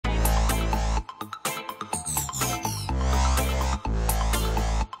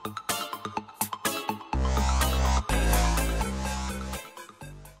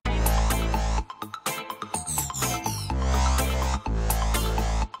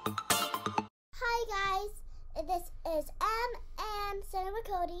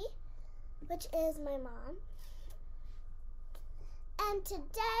Grandma Cody, which is my mom. And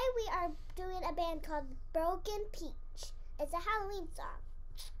today we are doing a band called Broken Peach. It's a Halloween song.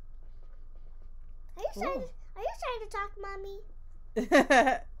 Are you trying to talk, Mommy?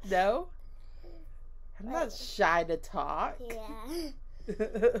 No. I'm not shy to talk. Yeah.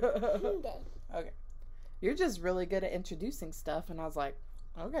 Okay. You're just really good at introducing stuff, and I was like,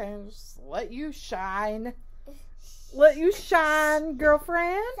 okay, just let you shine. Let you shine,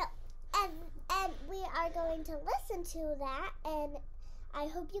 girlfriend. So, and we are going to listen to that, and I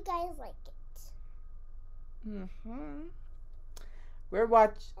hope you guys like it.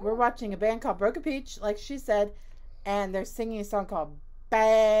 We're watching a band called Broken Peach, like she said, and they're singing a song called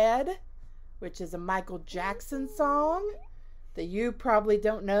Bad, which is a Michael Jackson song that you probably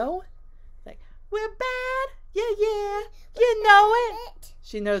don't know. Like, we're bad, yeah, you know it.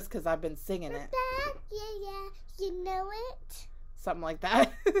 She knows because I've been singing it. Bad, yeah, you know it. Something like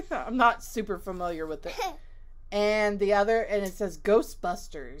that. I'm not super familiar with it. And it says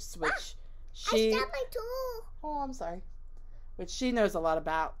Ghostbusters, which I stabbed my tool. Oh, I'm sorry. Which she knows a lot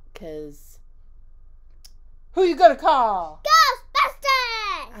about, because who you gonna call?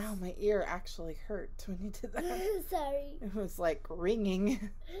 Ghostbusters! Ow, my ear actually hurt when you did that. Sorry. It was like ringing.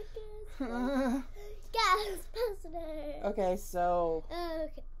 Ghostbusters. Okay, so.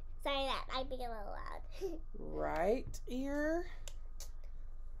 Okay. Sorry, that might be a little loud. Right ear.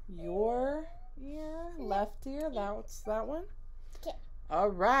 Your ear. Left ear. That's that one. Okay. All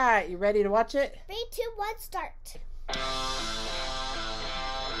right. You ready to watch it? 3, 2, 1, start.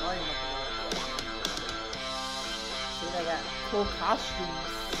 See, they got cool costumes.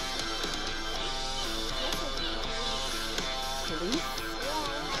 Police?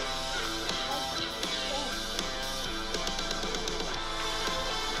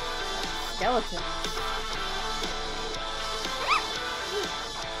 Skeleton.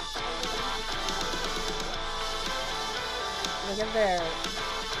 Look at their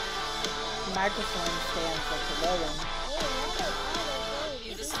microphone stands like the Logan.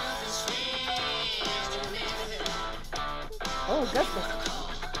 Oh, Ghostbusters.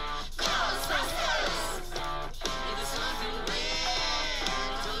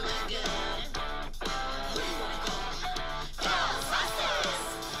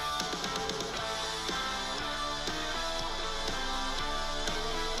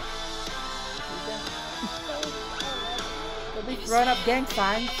 They'll be throwing up gang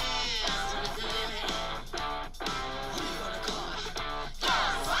signs.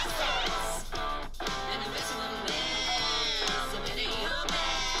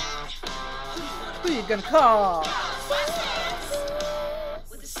 Who you gonna call?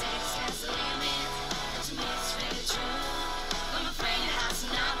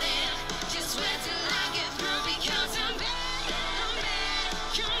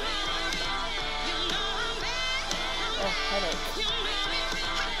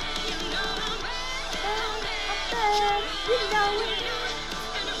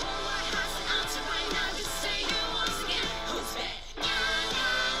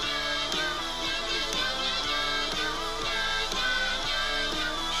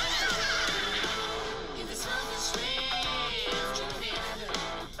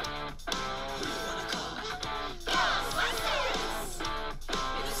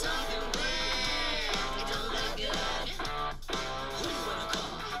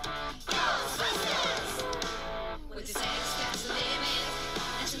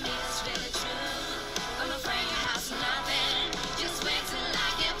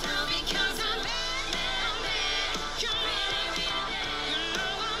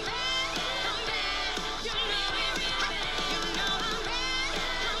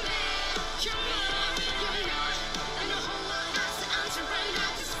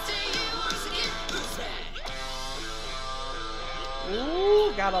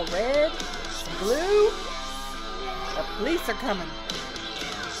 Ooh, got a red, blue. The police are coming.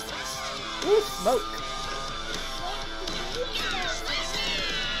 Ooh, smoke.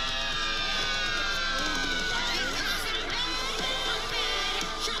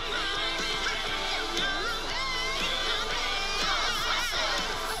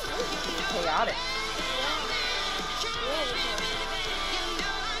 Chaotic.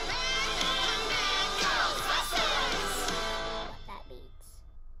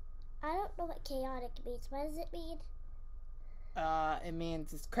 I don't know what chaotic means. What does it mean? It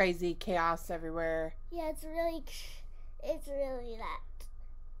means it's crazy, chaos everywhere. Yeah, it's really that.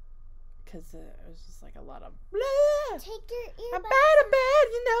 Because it was just like a lot of blah. Take your earbuds. I'm bad,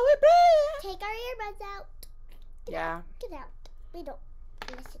 you know it, blah. Take our earbuds out. Get out. We don't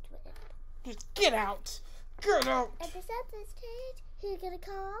listen to it. Just get out. Get out. Episode this stage. Who you gonna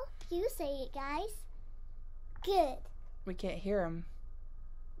call? You say it, guys. Good. We can't hear them.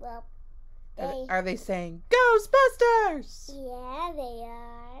 Well, Are they saying Ghostbusters? Yeah, they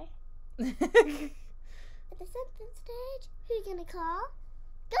are. At the sentence stage, who you gonna call?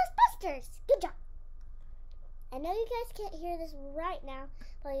 Ghostbusters. Good job. I know you guys can't hear this right now,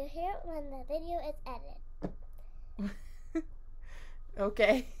 but you'll hear it when the video is edited.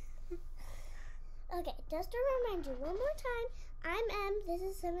 Okay. Okay, just to remind you one more time, I'm Em, this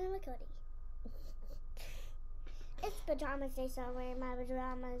is Simon and Cody. It's pajamas day, so I'm wearing my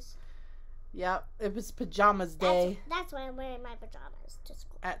pajamas. Yep, it was pajamas day. That's why I'm wearing my pajamas to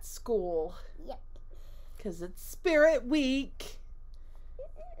school. At school. Yep. Because it's Spirit Week.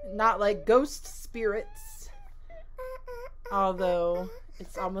 Not like ghost spirits. Although,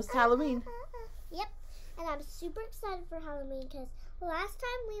 it's almost Halloween. Yep. And I'm super excited for Halloween because last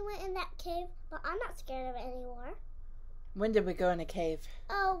time we went in that cave, but I'm not scared of it anymore. When did we go in a cave?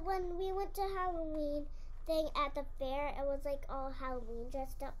 Oh, when we went to Halloween thing at the fair, it was like all Halloween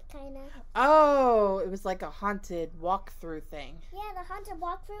dressed up, kind of. Oh, it was like a haunted walkthrough thing. Yeah, the haunted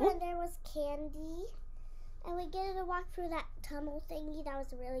walkthrough, and there was candy. And we get to walk through that tunnel thingy that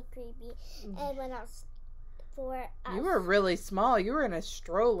was really creepy. And when I was You were really small. You were in a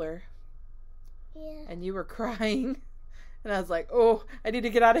stroller. Yeah. And you were crying. And I was like, oh, I need to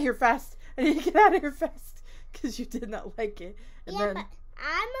get out of here fast. I need to get out of here fast. Because you did not like it. And yeah, but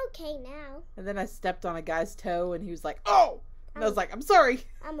I'm okay now. And then I stepped on a guy's toe and he was like, oh! And I was like, I'm sorry.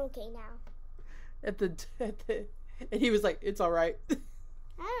 I'm okay now. And he was like, it's all right.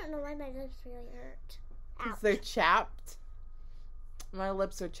 I don't know why my lips really hurt. Because they're chapped. My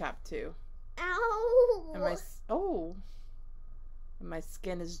lips are chapped too. Ow! And my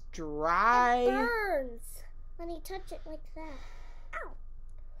skin is dry. It burns when you touch it like that. Ow!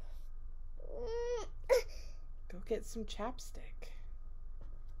 Go get some chapstick.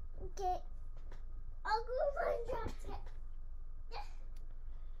 Okay. I'll go find chapstick.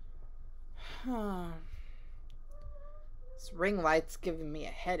 Huh. This ring light's giving me a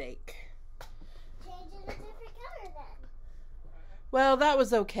headache. Change it a different color then. Well, that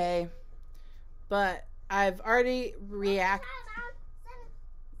was okay. But I've already reacted.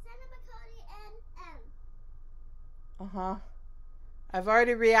 I've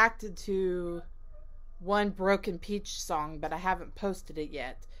already reacted to one Broken Peach song, but I haven't posted it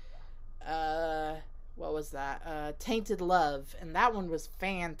yet. What was that? Tainted Love, and that one was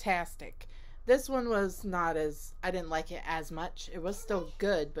fantastic. This one was not as, I didn't like it as much. It was still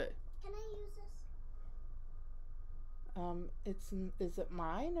good, but Can I use this? is it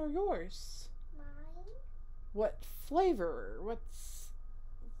mine or yours? Mine. What flavor? What is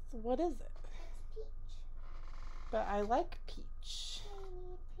it? It's peach. But I like peach. I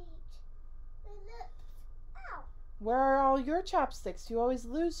need peach. But look. Ow. Where are all your chopsticks? You always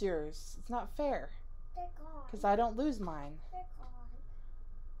lose yours. It's not fair. They're gone. Because I don't lose mine. They're gone.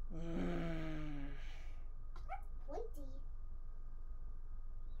 That's pointy.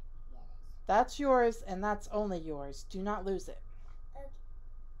 Yeah, it is. That's yours, and that's only yours. Do not lose it. Okay.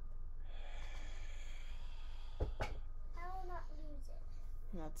 I will not lose it.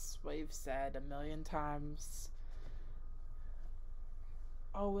 That's what you've said a million times.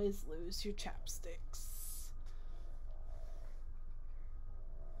 Always lose your chapsticks.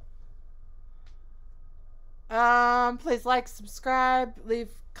 Please like, subscribe, leave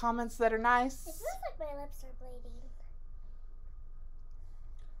comments that are nice. It feels like my lips are bleeding.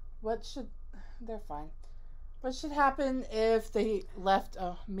 They're fine. What should happen if they left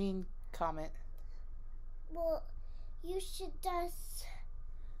a mean comment? Well, you should just,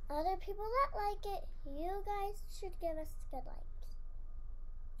 other people that like it, you guys should give us good likes.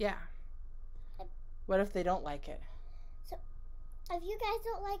 Yeah. What if they don't like it? So, if you guys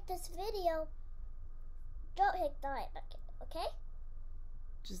don't like this video, don't hit the like button, okay?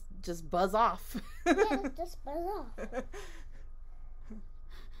 Just buzz off. Yeah, just buzz off.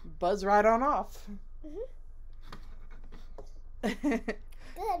 Buzz right on off. Goodbye, you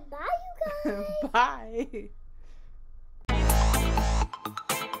guys. Bye.